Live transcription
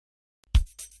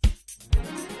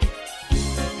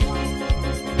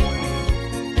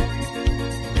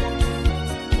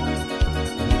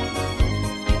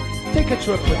a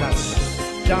trip with us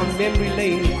down memory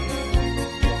lane.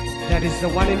 That is the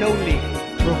one and only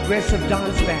progressive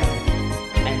dance band.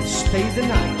 And stay the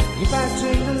night. If I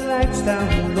turn the lights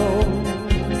down low,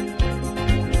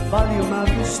 volume of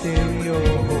the stereo,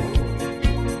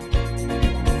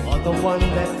 or the one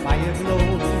that fire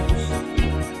glows,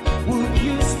 would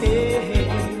you stay?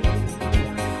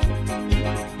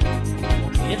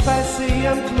 If I say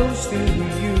I'm close to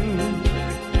you,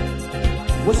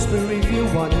 whisper if you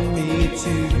want me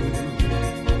to.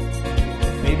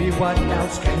 Baby, what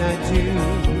else can I do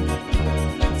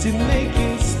to make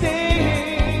you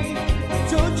stay?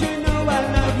 Don't you know I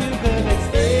love you, girl? Let's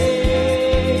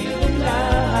stay the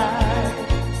night,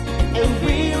 and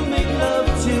we'll make love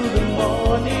till the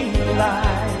morning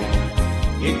light.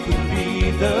 It could be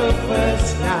the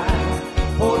first night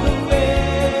for the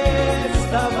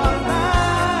rest of our lives.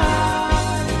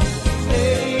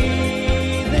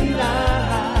 Stay the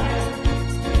night,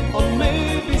 or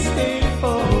maybe stay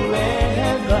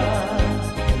forever.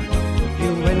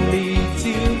 You and me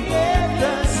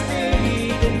together,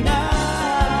 stay the night.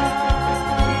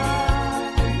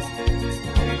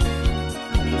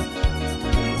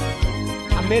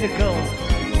 I met a girl,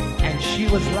 and she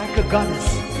was like a goddess,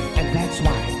 and that's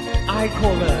why I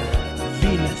call her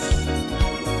Venus.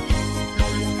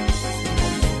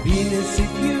 Venus,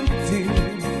 if you do,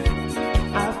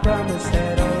 I promise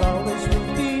that I'll always will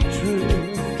be true,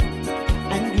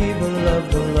 and give her love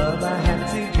the love I have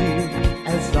to give,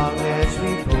 as long as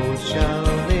we both shall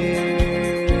live.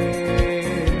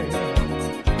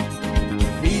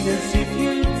 Venus, if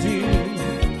you do,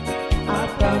 I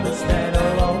promise that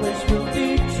I'll always will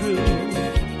be true,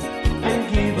 and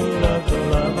give her love the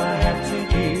love I have to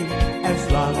give, as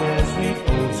long as we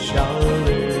both shall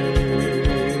live.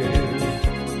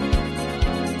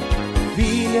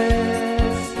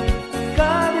 Venus,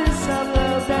 goddess of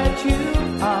love that you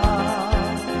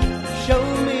are, show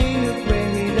me a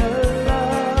greater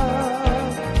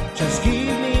love, just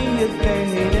give me a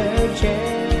greater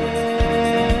chance.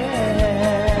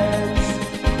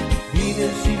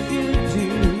 Venus, if you do,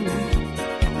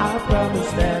 I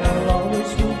promise that I'll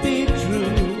always will be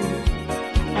true,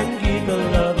 and give the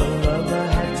love I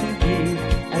had to give,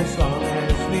 as long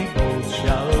as we both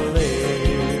shall live.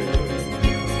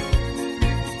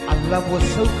 Our love was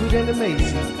so good and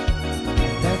amazing.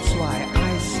 That's why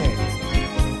I say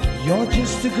you're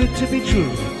just too good to be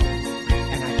true,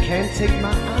 and I can't take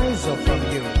my eyes off from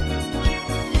you.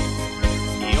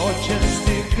 You're just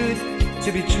too good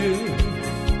to be true.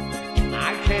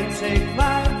 I can't take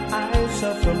my eyes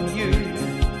off from you.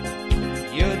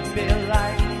 You'd be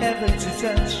like heaven to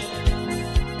touch.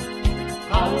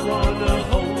 I wanna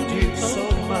hold you so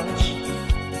much,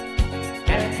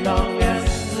 as long as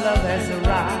love has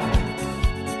arrived.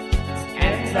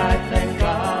 And I thank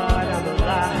God I'm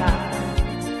alive.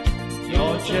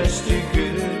 You're just too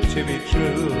good to be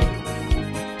true.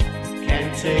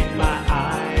 Can't take my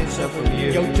eyes off of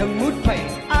you. Yo, Jung Mood Pay.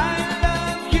 I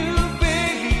love you,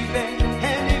 baby,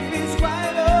 and it feels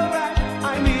quite alright.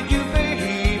 I need you,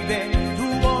 baby,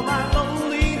 through all my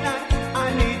lonely nights.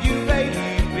 I need you,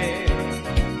 baby,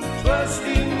 trust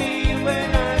in me when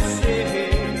I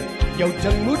say, yo,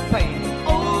 Jung Mood Pay.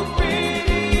 Oh,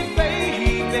 pretty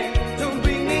baby, don't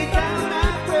bring me down, I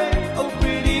pray. Oh,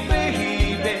 pretty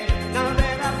baby, now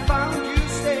that I found you,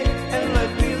 stay and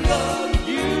let me love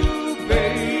you,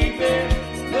 baby.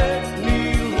 Let me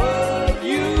love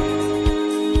you.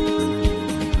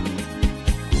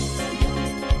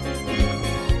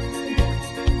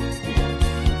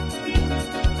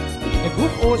 Ek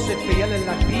hoef ons het vir julle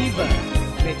laat biewe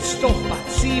met Stofpad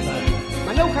 7.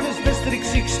 Maar nou gaan ons District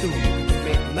 6 toe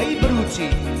met my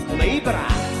broetjie, my bra.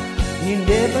 He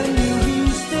never knew he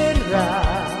used to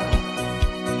ride.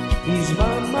 His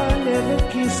mama never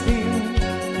kissed him.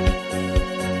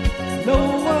 No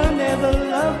one ever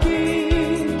loved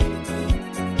him.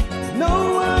 No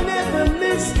one ever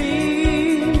missed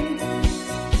him.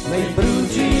 My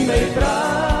broetjie, my bra,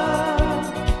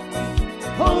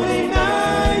 only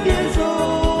 9 years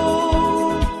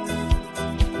old,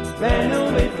 ran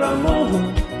away from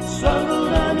home,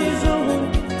 struggled on his own,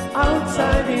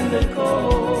 outside in the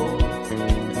cold.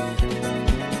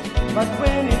 But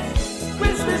when it's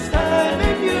Christmas time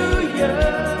and New Year,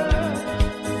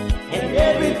 and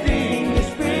everything is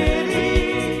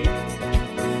pretty,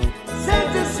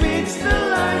 Santa switched the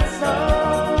lights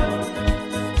on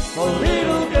for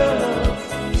little girls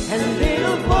and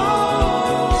little boys.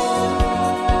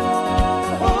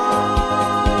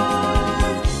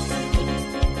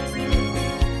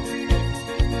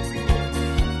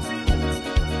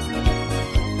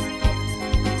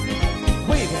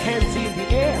 Wave your hands in the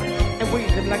air and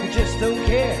wave them like you just don't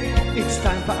care. It's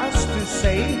time for us to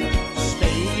say